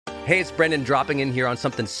Hey, it's Brendan dropping in here on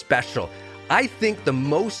something special. I think the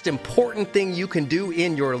most important thing you can do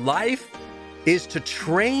in your life is to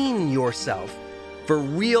train yourself for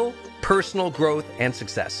real personal growth and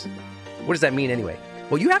success. What does that mean anyway?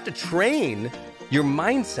 Well, you have to train your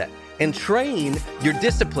mindset and train your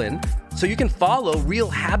discipline so you can follow real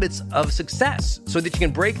habits of success, so that you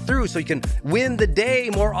can break through, so you can win the day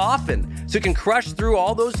more often, so you can crush through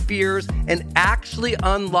all those fears and actually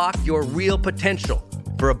unlock your real potential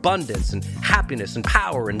for abundance and happiness and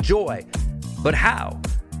power and joy. But how?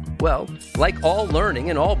 Well, like all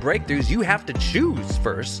learning and all breakthroughs, you have to choose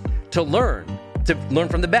first to learn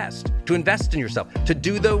from the best, to invest in yourself, to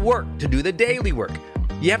do the work, to do the daily work.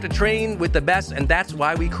 You have to train with the best, and that's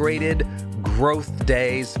why we created Growth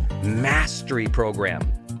Day's Mastery Program.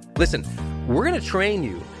 Listen, we're going to train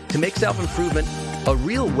you to make self-improvement a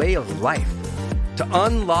real way of life, to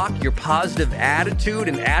unlock your positive attitude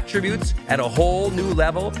and attributes at a whole new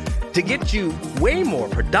level, to get you way more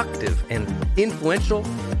productive and influential,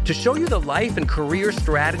 to show you the life and career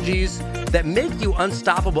strategies that make you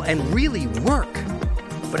unstoppable and really work.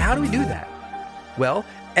 But how do we do that? Well,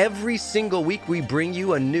 every single week we bring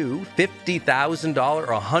you a new $50,000 or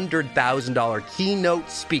 $100,000 keynote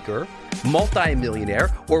speaker, multimillionaire,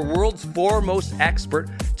 or world's foremost expert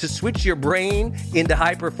to switch your brain into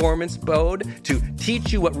high performance mode, to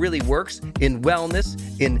teach you what really works in wellness,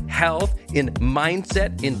 in health, in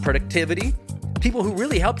mindset, in productivity. People who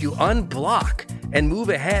really help you unblock and move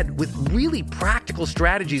ahead with really practical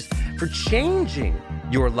strategies for changing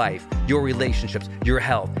your life, your relationships, your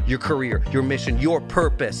health, your career, your mission, your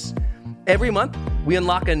purpose. Every month, we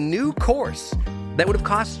unlock a new course that would have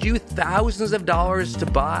cost you thousands of dollars to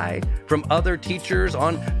buy from other teachers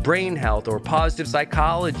on brain health or positive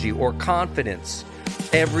psychology or confidence.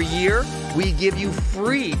 Every year, we give you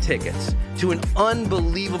free tickets to an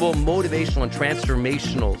unbelievable motivational and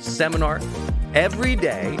transformational seminar. Every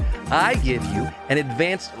day, I give you an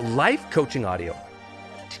advanced life coaching audio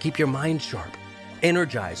to keep your mind sharp,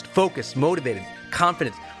 energized, focused, motivated,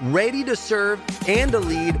 confident, ready to serve and to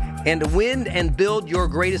lead and to win and build your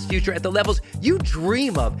greatest future at the levels you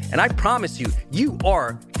dream of. And I promise you, you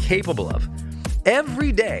are capable of.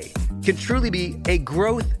 Every day can truly be a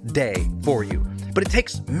growth day for you. But it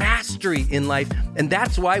takes mastery in life, and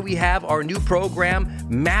that's why we have our new program,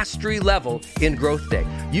 Mastery Level in Growth Day.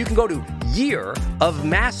 You can go to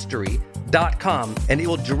yearofmastery.com, and it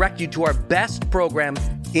will direct you to our best program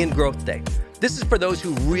in Growth Day. This is for those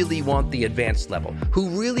who really want the advanced level, who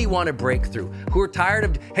really want to break through, who are tired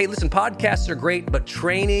of, hey, listen, podcasts are great, but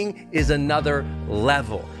training is another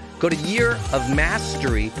level. Go to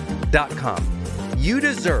yearofmastery.com. You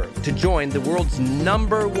deserve to join the world's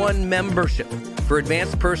 #1 membership for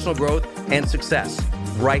advanced personal growth and success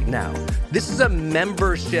right now. This is a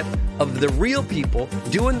membership of the real people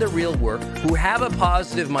doing the real work, who have a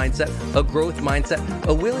positive mindset, a growth mindset,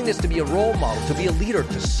 a willingness to be a role model, to be a leader,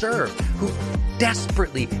 to serve, who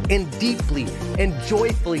desperately and deeply and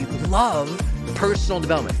joyfully love personal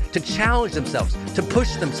development, to challenge themselves, to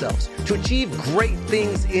push themselves, to achieve great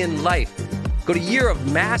things in life. Go to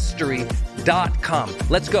yearofmastery.com.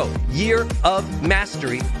 Let's go.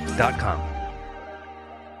 yearofmastery.com.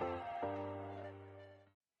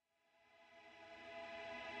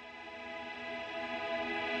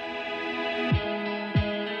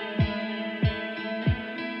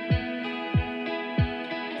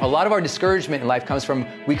 A lot of our discouragement in life comes from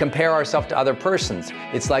we compare ourselves to other persons.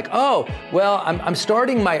 It's like, oh, well, I'm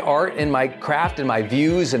starting my art and my craft and my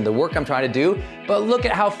views and the work I'm trying to do, but look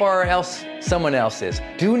at how far else someone else is.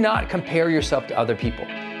 Do not compare yourself to other people.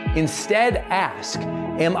 Instead, ask,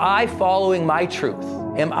 am I following my truth?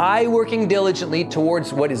 Am I working diligently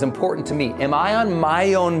towards what is important to me? Am I on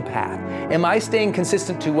my own path? Am I staying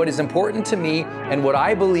consistent to what is important to me and what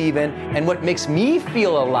I believe in and what makes me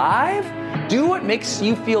feel alive? Do what makes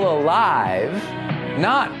you feel alive,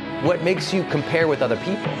 not what makes you compare with other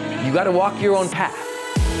people. You got to walk your own path.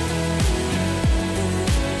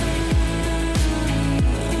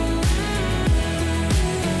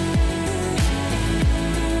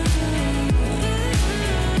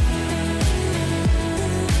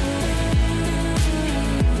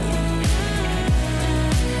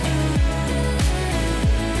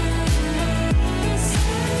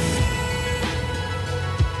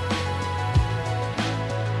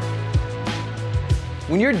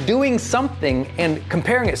 When you're doing something and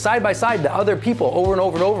comparing it side by side to other people over and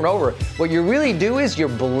over and over and over, what you really do is you're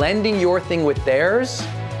blending your thing with theirs,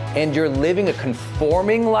 and you're living a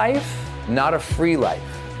conforming life, not a free life.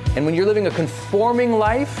 And when you're living a conforming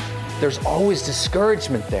life, there's always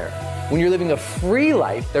discouragement there. When you're living a free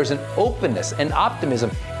life, there's an openness and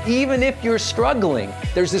optimism Even if you're struggling,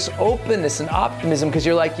 there's this openness and optimism because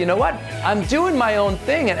you're like, you know what? I'm doing my own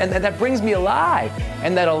thing, and that brings me alive.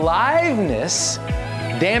 And that aliveness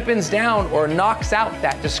dampens down or knocks out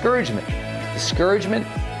that discouragement. Discouragement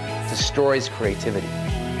destroys creativity.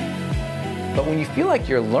 But when you feel like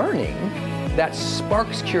you're learning, that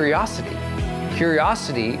sparks curiosity.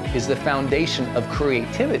 Curiosity is the foundation of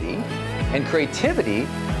creativity, and creativity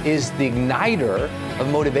is the igniter of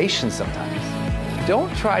motivation sometimes.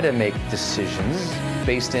 Don't try to make decisions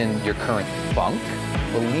based in your current funk.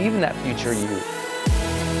 Believe in that future you.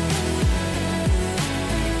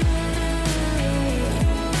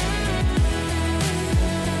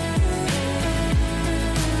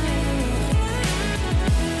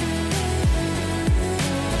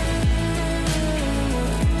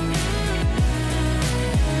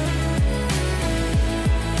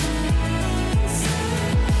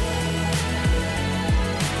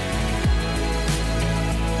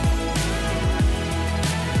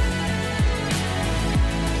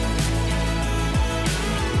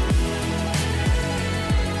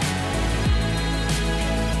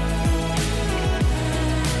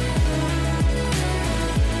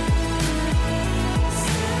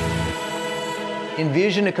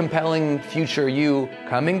 Envision a compelling future you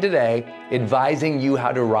coming today, advising you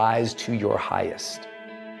how to rise to your highest.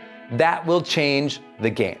 That will change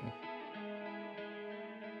the game.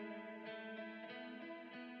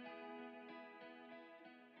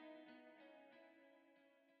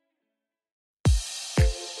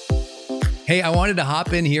 Hey, I wanted to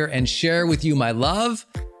hop in here and share with you my love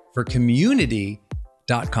for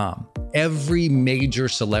Community.com. Every major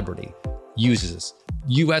celebrity uses this.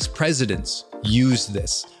 US presidents use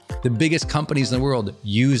this. The biggest companies in the world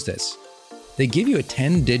use this. They give you a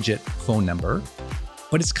 10-digit phone number,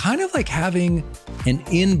 but it's kind of like having an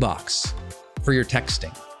inbox for your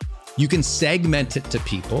texting. You can segment it to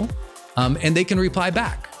people, and they can reply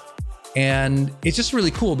back. And it's just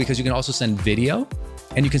really cool because you can also send video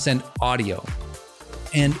and you can send audio.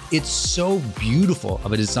 And it's so beautiful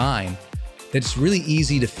of a design that it's really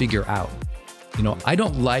easy to figure out. You know, I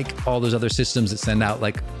don't like all those other systems that send out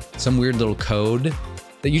like some weird little code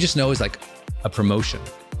that you just know is like a promotion.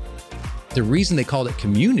 The reason they called it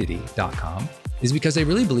Community.com is because they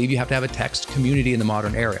really believe you have to have a text community in the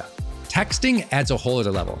modern era. Texting adds a whole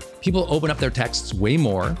other level. People open up their texts way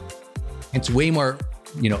more. It's way more,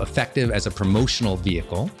 effective as a promotional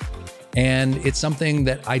vehicle. And it's something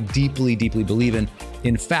that I deeply, deeply believe in.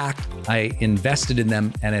 In fact, I invested in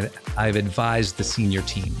them and I've advised the senior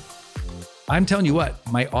team. I'm telling you what,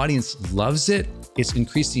 my audience loves it. It's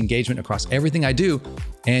increased the engagement across everything I do.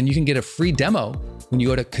 And you can get a free demo when you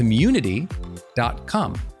go to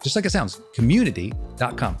Community.com. Just like it sounds,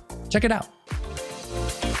 Community.com. Check it out.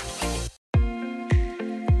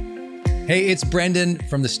 Hey, it's Brendan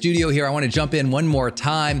from the studio here. I want to jump in one more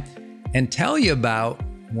time and tell you about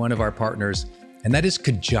one of our partners, and that is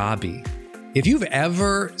Kajabi. If you've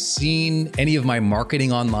ever seen any of my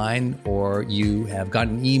marketing online, or you have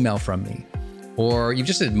gotten an email from me, or you've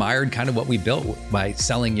just admired kind of what we built by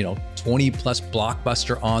selling, 20 plus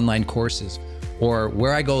blockbuster online courses, or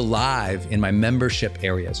where I go live in my membership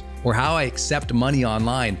areas, or how I accept money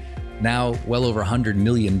online, now well over $100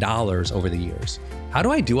 million over the years. How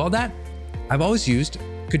do I do all that? I've always used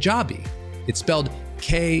Kajabi. It's spelled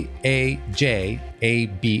Kajabi.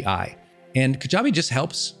 And Kajabi just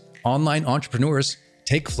helps online entrepreneurs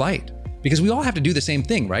take flight, because we all have to do the same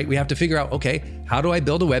thing, right? We have to figure out, okay, how do I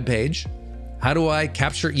build a web page? How do I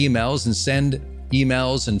capture emails and send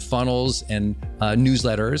emails and funnels and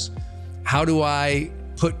newsletters? How do I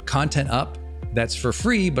put content up that's for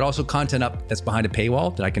free, but also content up that's behind a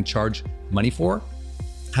paywall that I can charge money for?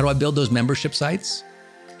 How do I build those membership sites?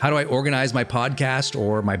 How do I organize my podcast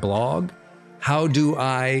or my blog? How do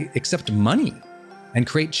I accept money and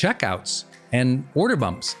create checkouts and order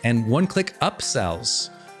bumps and one-click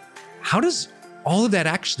upsells? How does all of that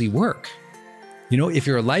actually work? If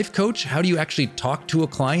you're a life coach, how do you actually talk to a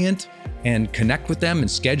client and connect with them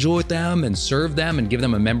and schedule with them and serve them and give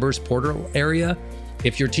them a members portal area?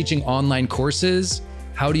 If you're teaching online courses,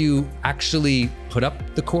 how do you actually put up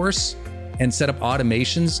the course and set up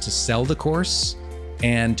automations to sell the course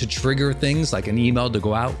and to trigger things like an email to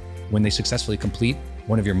go out when they successfully complete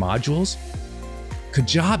one of your modules?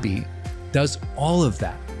 Kajabi does all of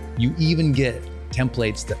that. You even get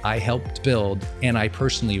templates that I helped build and I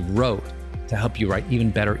personally wrote to help you write even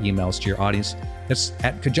better emails to your audience. That's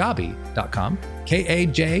at Kajabi.com,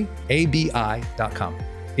 Kajabi.com.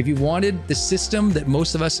 If you wanted the system that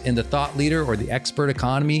most of us in the thought leader or the expert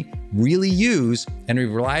economy really use and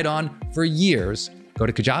we've relied on for years, go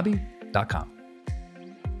to Kajabi.com.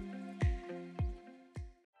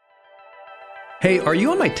 Hey, are you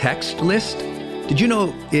on my text list? Did you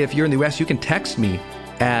know if you're in the US, you can text me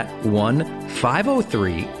at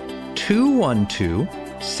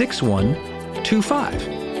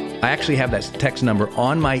 1-503-212-6125. I actually have that text number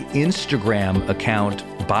on my Instagram account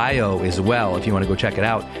bio as well, if you want to go check it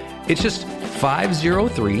out. It's just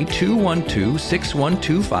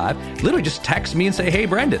 503-212-6125. Literally just text me and say, hey,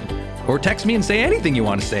 Brendan. Or text me and say anything you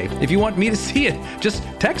want to say. If you want me to see it, just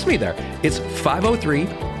text me there. It's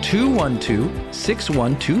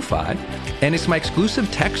 503-212-6125. And it's my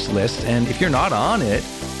exclusive text list. And if you're not on it,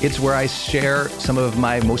 it's where I share some of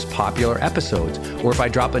my most popular episodes. Or if I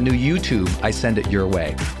drop a new YouTube, I send it your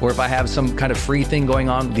way. Or if I have some kind of free thing going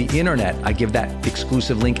on the internet, I give that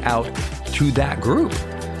exclusive link out to that group.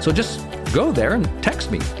 So just go there and text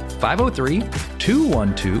me.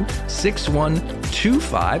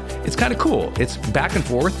 503-212-6125. It's kind of cool. It's back and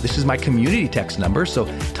forth. This is my community text number. So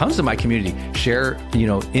tons of my community share,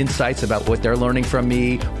 insights about what they're learning from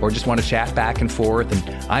me, or just want to chat back and forth. And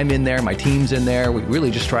I'm in there, my team's in there. We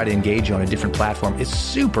really just try to engage you on a different platform. It's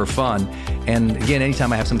super fun. And again,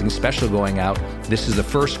 anytime I have something special going out, this is the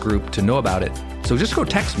first group to know about it. So just go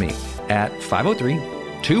text me at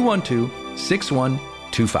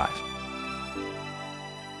 503-212-6125.